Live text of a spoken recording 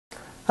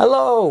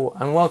Hello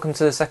and welcome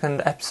to the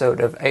second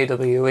episode of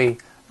AWE,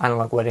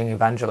 Analog Wedding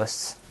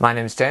Evangelists. My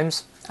name is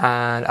James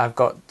and I've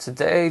got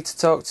today to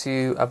talk to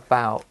you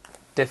about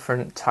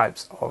different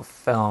types of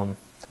film.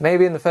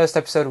 Maybe in the first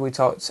episode we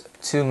talked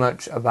too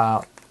much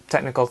about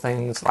technical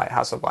things like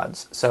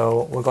Hasselblads,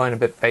 so we're going a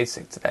bit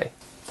basic today.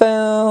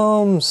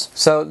 Films!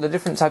 So the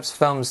different types of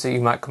films that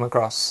you might come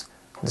across.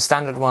 The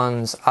standard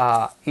ones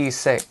are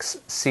E6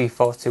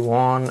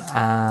 C41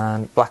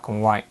 and black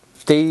and white.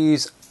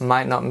 These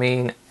might not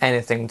mean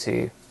anything to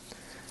you.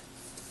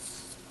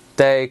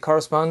 They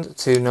correspond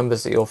to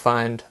numbers that you'll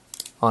find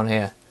on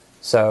here.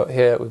 So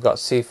here we've got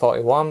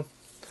C41,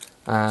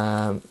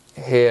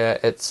 here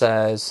it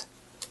says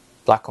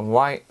black and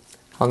white.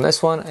 On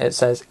this one it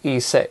says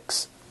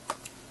E6.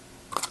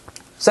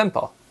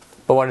 Simple.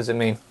 But what does it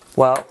mean?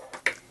 Well,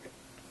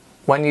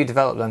 when you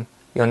develop them,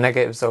 your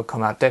negatives will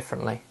come out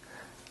differently.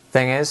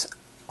 Thing is,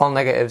 all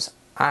negatives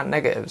aren't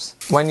negatives.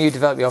 When you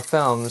develop your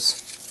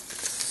films,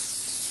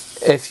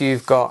 if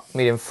you've got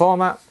medium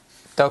format,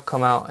 they'll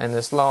come out in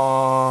this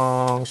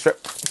long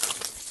strip.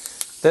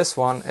 This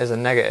one is a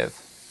negative.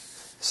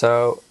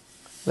 So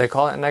they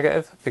call it a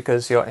negative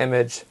because your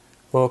image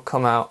will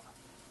come out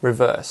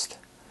reversed.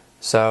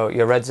 So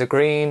your reds are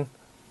green,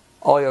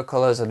 all your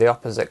colours are the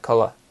opposite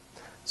colour.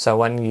 So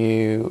when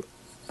you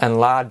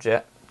enlarge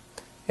it,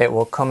 it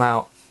will come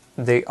out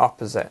the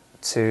opposite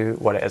to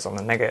what it is on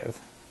the negative.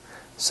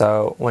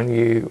 So when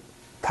you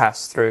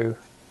pass through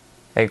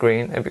a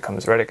green, it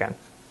becomes red again.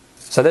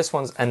 So this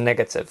one's a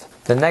negative.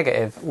 The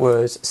negative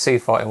was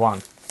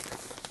C41.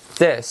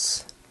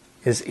 This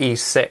is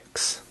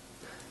E6.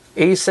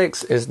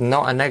 E6 is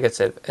not a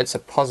negative, it's a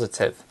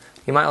positive.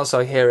 You might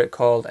also hear it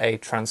called a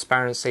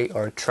transparency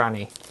or a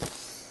tranny.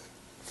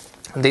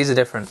 These are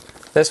different.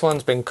 This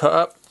one's been cut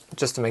up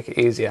just to make it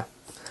easier.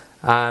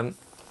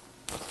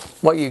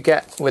 What you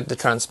get with the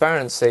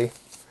transparency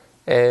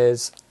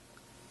is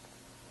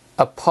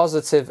a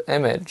positive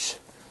image.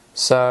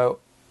 So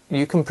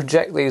you can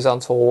project these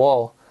onto a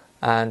wall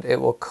and it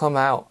will come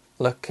out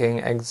looking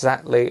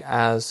exactly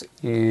as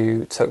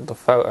you took the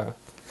photo.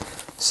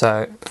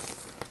 So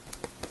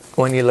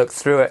when you look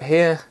through it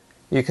here,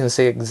 you can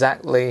see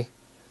exactly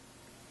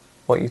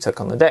what you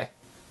took on the day.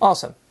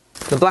 Awesome.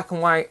 The black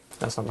and white,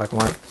 that's not black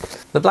and white.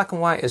 The black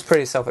and white is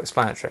pretty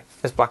self-explanatory.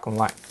 It's black and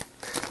white.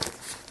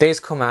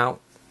 These come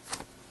out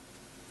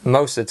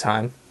most of the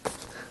time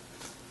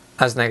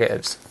as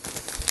negatives.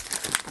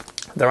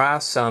 There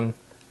are some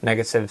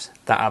negatives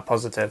that are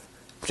positive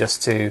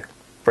just to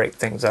break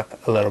things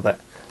up a little bit,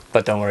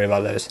 but don't worry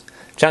about those.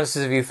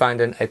 Chances of you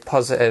finding a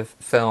positive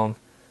film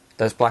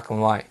that's black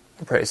and white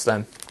are pretty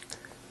slim.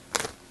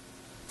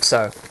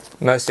 So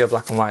most of your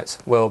black and whites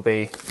will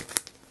be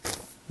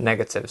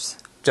negatives,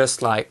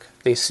 just like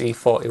the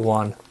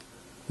C41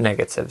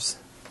 negatives.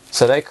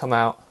 So they come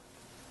out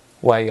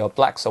where your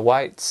blacks are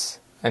whites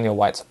and your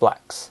whites are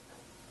blacks.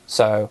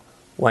 So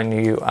when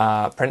you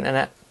are printing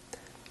it,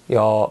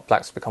 your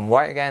blacks become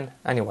white again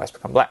and your whites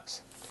become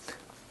blacks.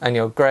 And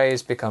your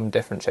greys become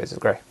different shades of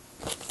grey.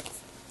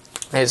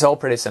 It's all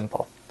pretty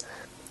simple.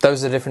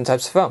 Those are different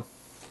types of film.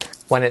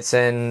 When it's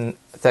in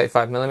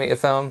 35mm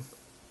film,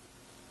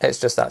 it's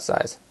just that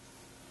size.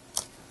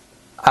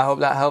 I hope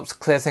that helps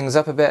clear things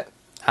up a bit.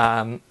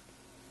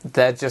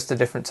 They're just the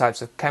different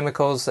types of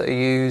chemicals that are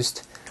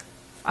used.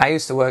 I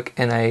used to work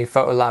in a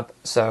photo lab,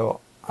 so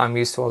I'm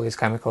used to all these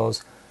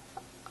chemicals.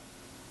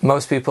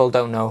 Most people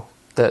don't know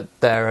that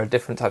there are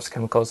different types of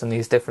chemicals and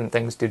these different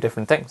things do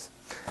different things.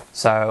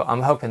 So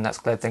I'm hoping that's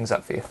cleared things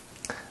up for you.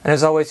 And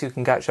as always, you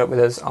can catch up with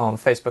us on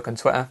Facebook and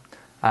Twitter.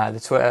 The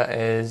Twitter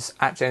is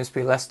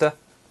 @JamesPLester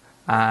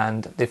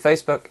and the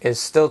Facebook is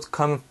still to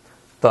come,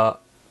 but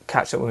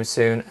catch up with me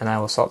soon and I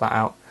will sort that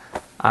out.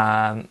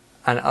 And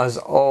as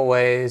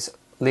always,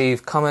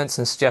 leave comments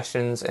and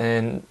suggestions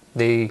in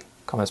the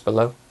comments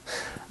below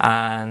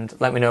and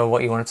let me know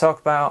what you want to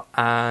talk about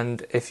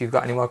and if you've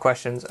got any more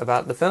questions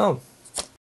about the film.